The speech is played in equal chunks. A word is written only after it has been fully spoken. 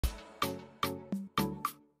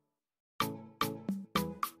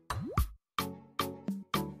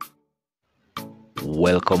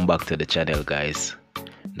Welcome back to the channel, guys.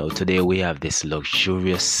 Now today we have this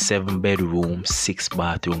luxurious 7-bedroom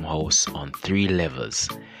 6-bathroom house on 3 levels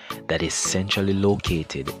that is centrally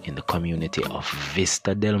located in the community of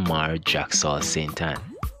Vista Del Mar, Drax Hall St. Ann.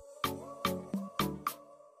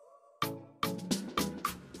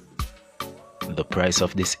 The price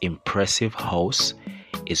of this impressive house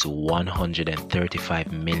is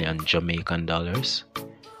 135 million Jamaican dollars,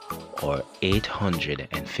 or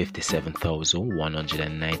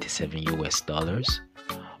 857,197 US dollars,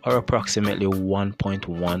 or approximately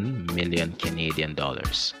 1.1 million Canadian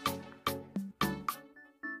dollars.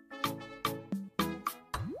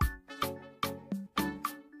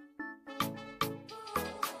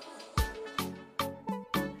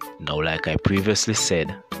 Now, like I previously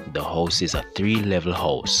said, the house is a 3-level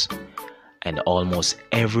house, and almost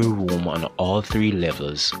every room on all 3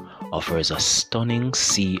 levels offers a stunning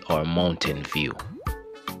sea or mountain view.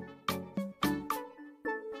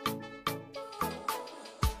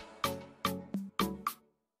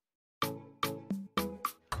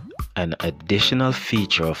 An additional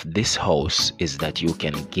feature of this house is that you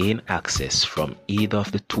can gain access from either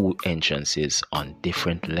of the 2 entrances on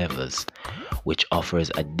different levels, which offers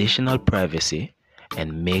additional privacy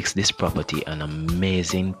and makes this property an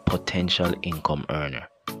amazing potential income earner.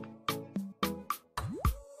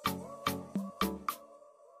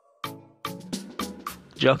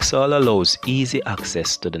 Drax Hall allows easy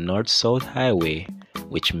access to the North-South Highway,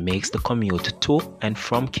 which makes the commute to and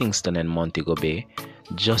from Kingston and Montego Bay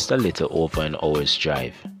just a little over an hour's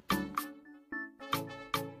drive.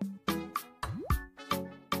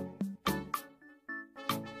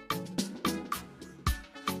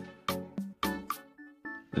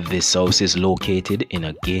 This house is located in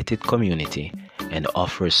a gated community and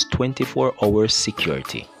offers 24-hour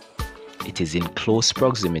security. It is in close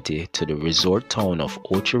proximity to the resort town of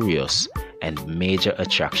Ocho Rios and major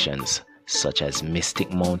attractions such as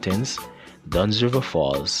Mystic Mountains, Duns River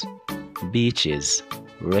Falls, beaches,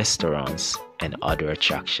 restaurants, and other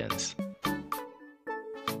attractions.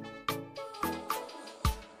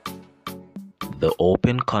 The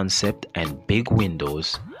open concept and big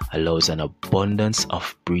windows allows an abundance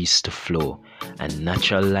of breeze to flow and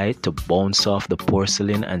natural light to bounce off the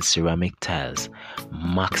porcelain and ceramic tiles,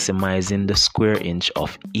 maximizing the square inch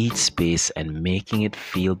of each space and making it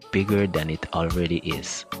feel bigger than it already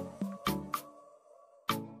is.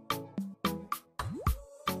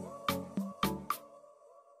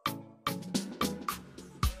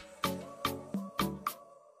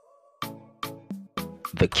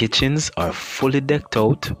 The kitchens are fully decked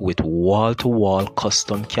out with wall-to-wall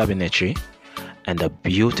custom cabinetry and a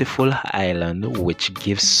beautiful island which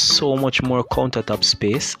gives so much more countertop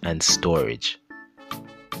space and storage.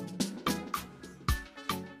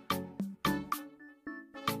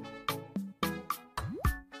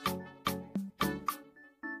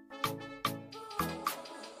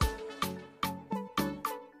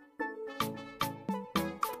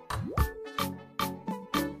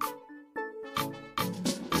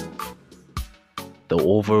 The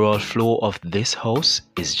overall flow of this house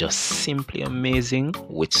is just simply amazing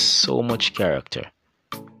with so much character.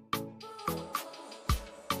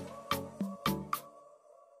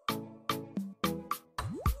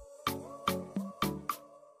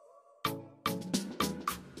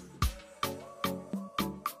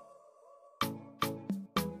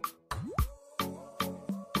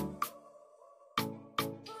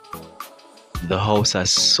 The house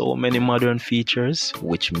has so many modern features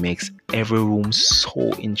which makes every room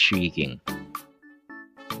so intriguing.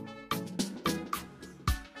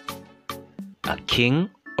 A king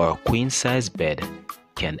or queen size bed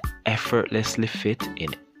can effortlessly fit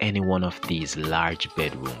in any one of these large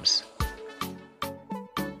bedrooms.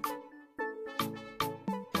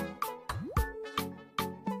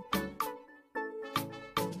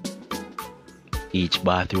 Each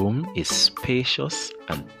bathroom is spacious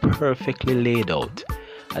and perfectly laid out,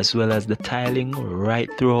 as well as the tiling right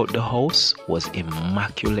throughout the house was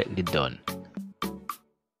immaculately done.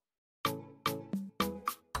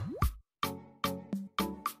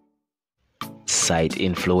 Site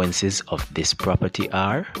influences of this property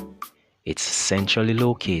are: it's centrally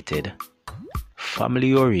located,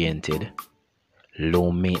 family oriented,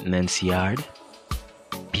 low maintenance yard,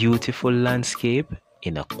 beautiful landscape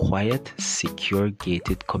in a quiet, secure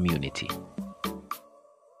gated community.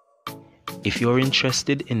 If you're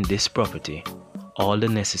interested in this property, all the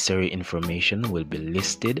necessary information will be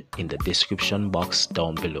listed in the description box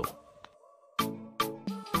down below.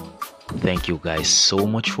 Thank you guys so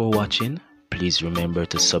much for watching. Please remember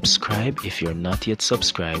to subscribe if you're not yet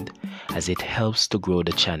subscribed, as it helps to grow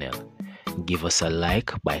the channel. Give us a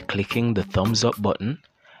like by clicking the thumbs up button,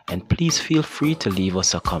 and please feel free to leave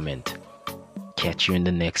us a comment. Catch you in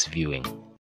the next viewing.